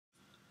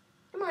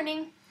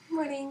Morning.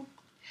 Morning.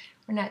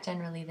 We're not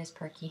generally this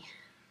perky.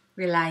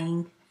 We're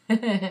lying.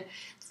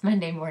 It's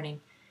Monday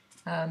morning.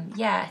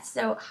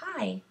 So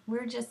hi.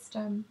 We're just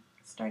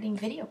starting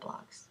video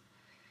blogs,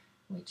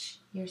 which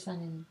your son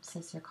and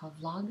sister call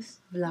vlogs.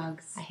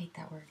 Vlogs. I hate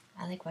that word.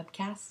 I like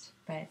webcast,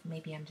 but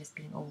maybe I'm just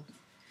being old.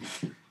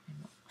 All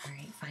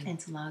right, fine. And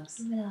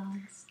vlogs.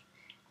 Vlogs.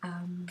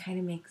 Kind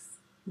of makes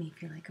me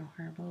feel like a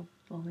horrible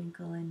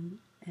Bullwinkle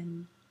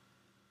and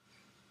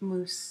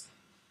Moose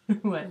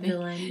What?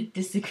 villain.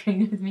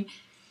 Disagreeing with me?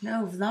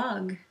 No,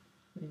 vlog.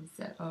 Is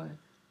that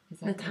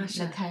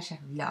Natasha. Natasha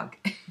vlog.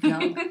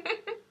 Vlog.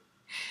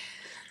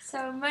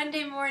 So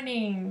Monday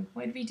morning,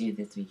 what did we do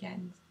this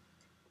weekend?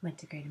 Went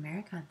to Great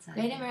America on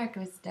Saturday. Great America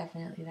was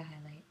definitely the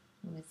highlight.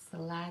 It was the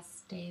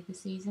last day of the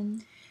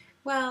season.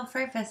 Well,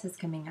 Fright Fest is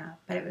coming up,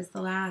 but it was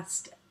the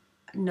last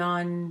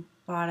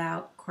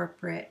non-bought-out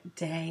corporate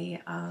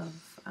day of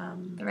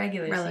The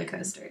regular roller season.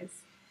 coasters.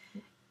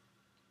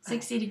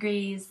 60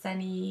 degrees,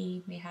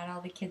 sunny. We had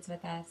all the kids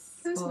with us.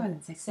 It was Well, more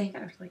than 60. It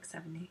was like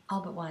 70.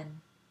 all but one.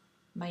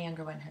 My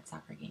younger one had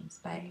soccer games,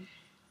 but Right.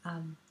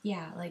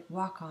 like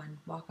walk on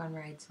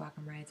rides.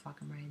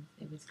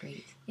 It was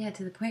great. Yeah,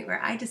 to the point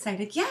where I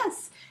decided,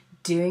 yes,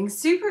 doing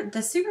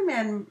the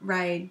Superman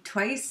ride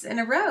twice in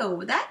a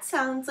row. That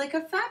sounds like a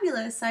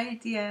fabulous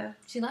idea.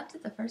 She loved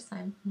it the first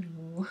time.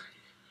 No.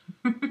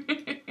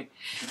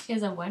 She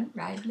has a one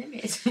ride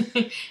limit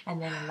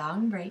and then a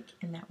long break,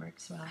 and that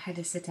works well. I had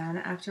to sit down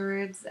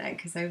afterwards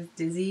because I was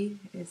dizzy.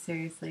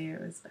 Seriously,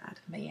 it was bad.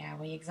 But yeah,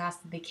 we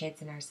exhausted the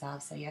kids and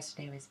ourselves, so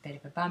yesterday was a bit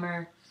of a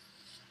bummer.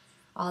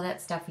 All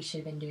that stuff we should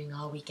have been doing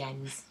all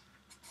weekends.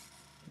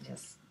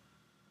 Just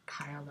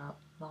piled up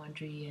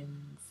laundry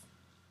and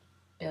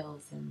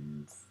bills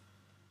and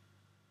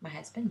my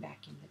husband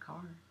vacuumed the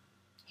car.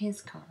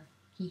 His car.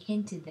 He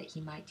hinted that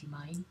he might do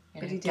mine.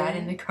 And But I he got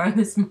didn't. in the car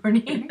this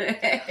morning.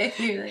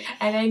 You're like,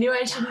 And I knew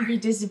I shouldn't be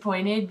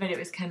disappointed, but it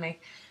was kind of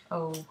like,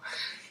 oh,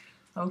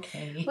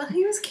 okay. well,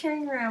 he was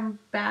carrying around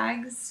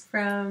bags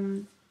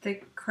from the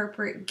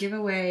corporate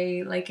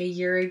giveaway like a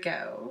year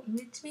ago.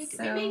 We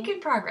made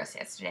good progress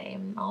yesterday.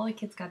 All the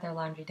kids got their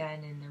laundry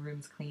done and their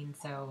rooms clean,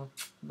 so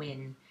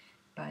win.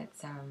 But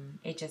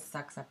it just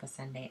sucks up a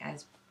Sunday.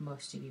 As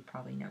most of you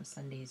probably know,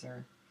 Sundays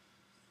are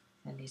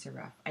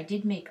rough. I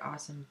did make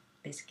awesome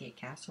biscuit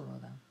casserole,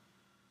 though.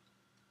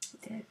 You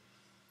did.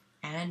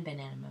 And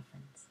banana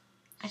muffins.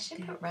 I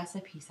should put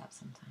recipes up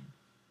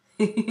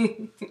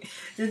sometime.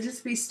 You'll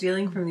just be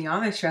stealing from the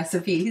Amish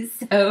recipes,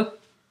 so...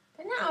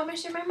 But no,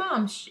 Amish are my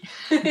mom's.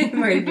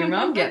 Where did your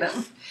mom get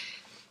them?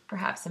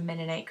 Perhaps a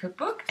Mennonite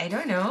cookbook? I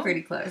don't know.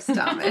 Pretty close to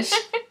Amish.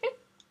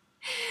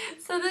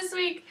 So this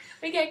week,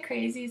 we got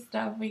crazy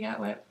stuff. We got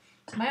what?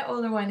 My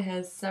older one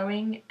has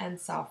sewing and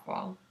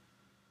softball,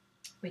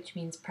 which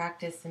means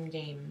practice and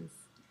games.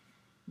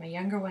 My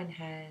younger one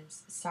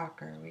has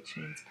soccer, which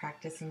means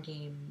practice and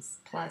games,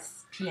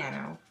 plus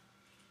piano.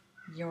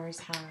 Yours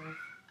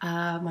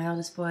have? My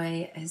oldest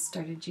boy has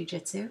started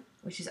jiu-jitsu.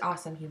 Which is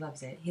awesome. He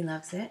loves it. He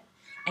loves it.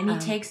 And he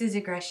takes his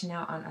aggression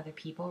out on other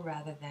people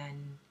rather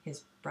than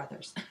his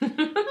brothers. No,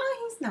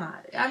 he's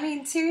not. I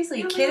mean,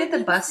 seriously, No, a kid but at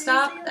the bus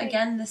stop, seriously, like-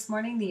 again this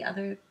morning, the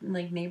other,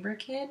 neighbor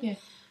kid, Yeah.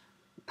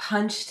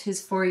 punched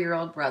his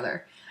 4-year-old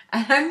brother.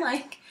 And I'm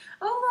like,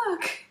 oh,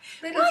 look.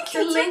 Little My kids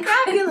are delinquents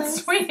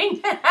fabulous. waiting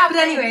to But happen.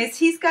 anyways,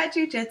 he's got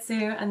jiu-jitsu,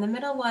 and the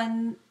middle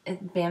one,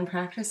 band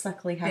practice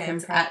luckily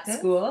happens practice. at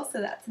school, so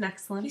that's an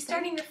excellent He's thing.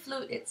 starting the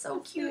flute. It's so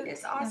cute.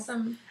 It's Yeah.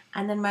 awesome.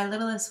 And then my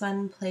littlest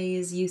one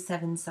plays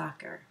U7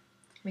 soccer.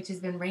 Which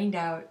has been rained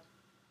out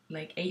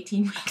like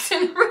 18 weeks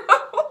in a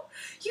row.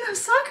 You have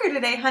soccer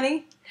today,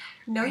 honey.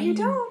 No, you Rain.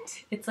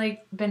 don't. It's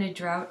like been a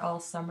drought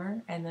all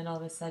summer, and then all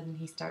of a sudden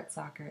he starts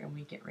soccer and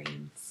we get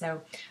rain.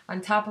 So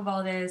on top of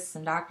all this,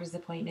 some doctor's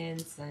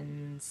appointments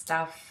and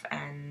stuff,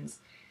 and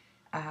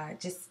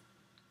just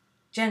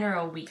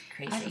general week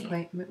I have crazy. an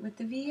appointment with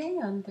the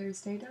VA on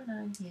Thursday, don't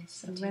I? Yes,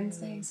 So you do.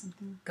 Wednesday or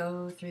something.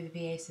 Go through the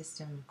VA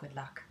system. Good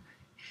luck.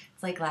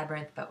 It's like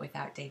Labyrinth, but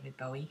without David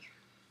Bowie.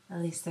 At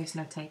least there's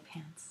no tight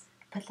pants.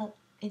 But look,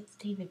 it's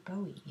David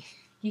Bowie.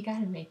 You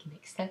gotta make an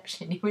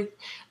exception. It was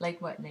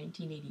like, what,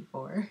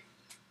 1984?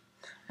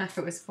 I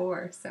was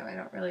 4, so I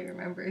don't really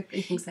remember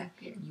the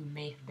exact year. You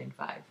may have been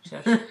 5.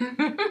 Shush.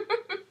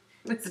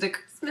 Was it a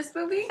Christmas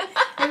movie?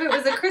 If it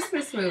was a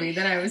Christmas movie,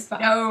 then I was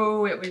 5.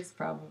 No, it was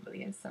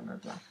probably a summer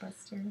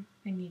blockbuster.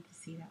 I need to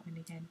see that one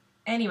again.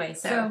 Anyway,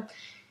 so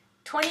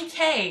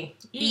 20K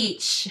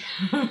each.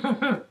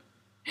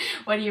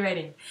 What are you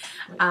writing?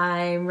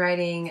 I'm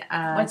writing...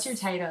 What's your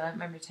title? I don't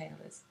remember the title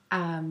is.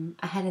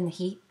 Ahead in the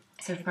Heat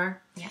so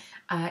far. Yeah.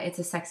 It's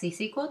a sexy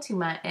sequel to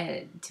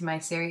my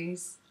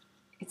series.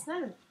 It's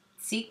not a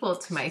sequel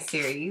to my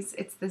series.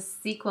 It's the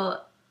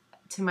sequel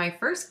to my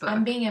first book.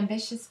 I'm being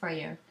ambitious for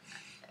you.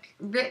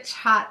 Rich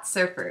Hot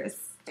Surfers.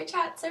 Rich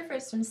Hot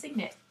Surfers from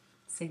Signet.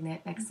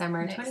 Signet next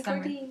summer, Next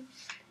 2014.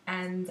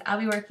 And I'll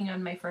be working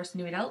on my first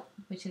new adult,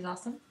 which is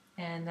awesome.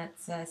 And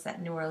that's set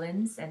in New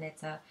Orleans, and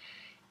it's a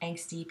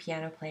angsty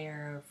piano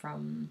player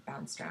from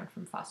bounced around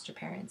from foster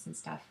parents and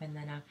stuff, and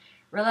then a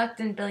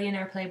Reluctant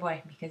Billionaire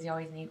Playboy, because you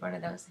always need one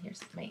of those.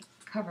 Here's my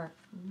cover.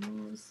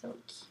 Ooh, so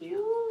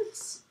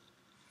cute.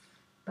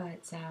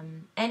 But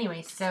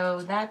anyway,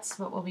 so that's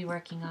what we'll be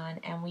working on,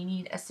 and we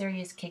need a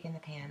serious kick in the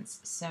pants.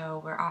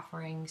 So we're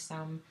offering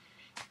some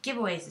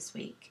giveaways this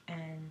week,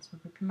 and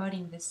we'll be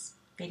promoting this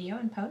video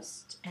and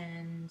post,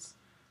 and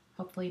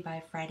hopefully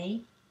by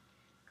Friday,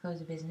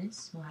 close of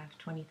business, we'll have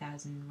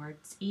 20,000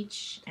 words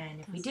each, and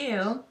if we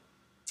do,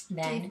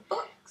 then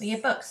we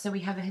get books. So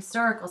we have a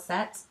historical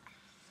set,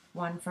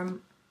 one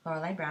from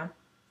Lorelei Brown,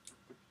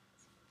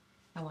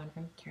 and one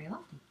from Carrie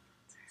Lofton.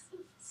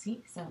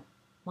 See, so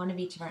one of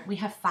each of our, we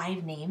have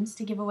 5 names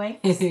to give away.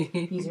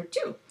 These are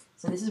 2.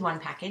 So this is one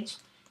package.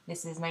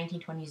 This is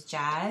 1920s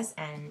jazz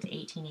and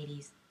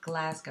 1880s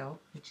Glasgow,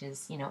 which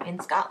is, you know, in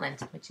Scotland,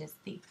 which is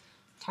the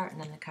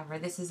tartan on the cover.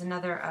 This is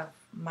another of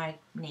my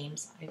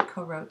names. I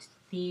co-wrote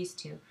these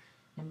 2.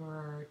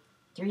 Number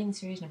 3 in the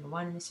series, number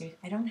 1 in the series.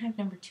 I don't have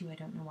number 2. I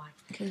don't know why.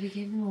 Because we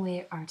gave them away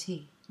at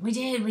RT. We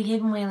did. We gave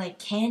them away like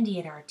candy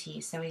at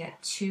RT. So we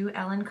got 2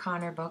 Ellen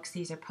Connor books.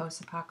 These are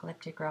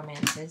post-apocalyptic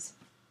romances.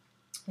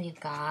 We've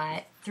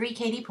got 3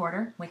 Katie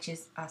Porter, which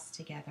is us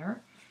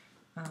together.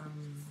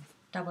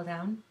 Double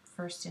Down,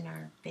 first in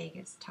our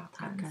Vegas Top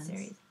Gun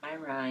series. Hi,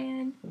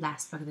 Ryan. The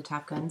last book of the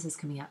Top Guns is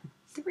coming out in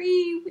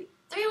 3 weeks.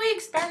 3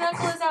 weeks. Bare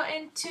Knuckle is out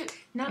in 3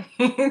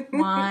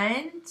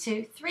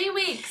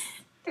 weeks.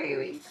 3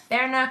 weeks.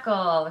 Bare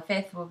Knuckle, the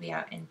 5th, will be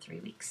out in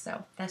 3 weeks.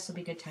 So this will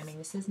be good timing.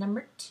 This is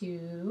number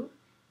 2.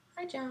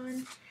 Hi,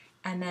 John.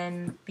 And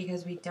then,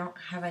 because we don't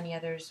have any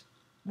others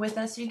with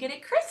us, you get a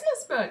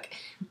Christmas book.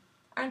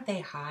 Aren't they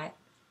hot?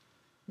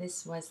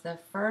 This was the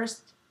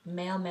first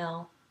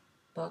male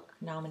book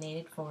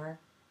nominated for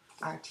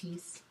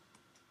RT's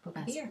Book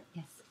of the Year.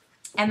 Yes.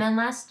 And then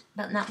last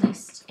but not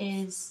least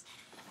is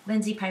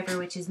Lindsay Piper,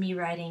 which is me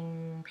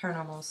writing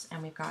paranormals.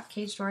 And we've got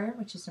Caged Warrior,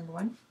 which is number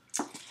 1.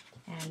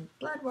 And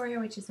Blood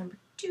Warrior, which is number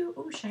 2.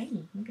 Oh,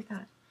 shiny. Look at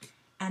that.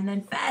 And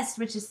then Fest,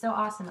 which is so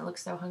awesome. It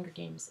looks so Hunger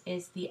Games,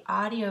 is the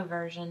audio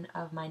version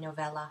of my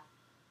novella,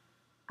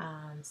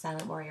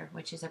 Silent Warrior,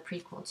 which is a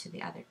prequel to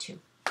the other 2.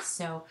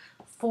 So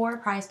 4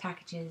 prize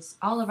packages,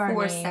 all of our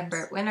 4 names.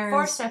 separate winners.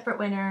 4 separate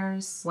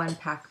winners. 1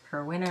 pack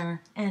per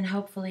winner. And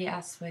hopefully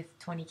us with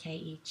 20K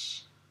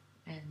each.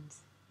 And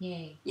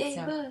yay. Yay,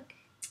 so, book.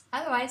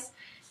 Otherwise,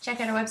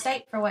 check out our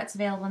website for what's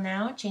available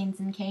now. Chains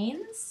and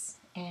Canes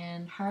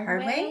and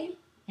Hardway.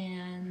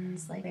 And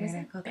like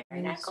Bare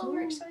Knuckle.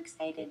 We're so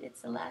excited.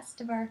 It's the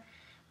last of our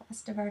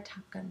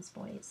Top Guns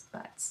boys.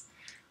 But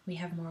we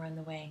have more on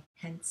the way.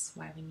 Hence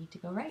why we need to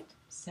go right.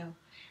 So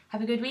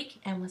have a good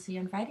week, and we'll see you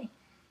on Friday.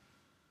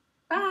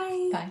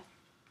 Bye. Bye.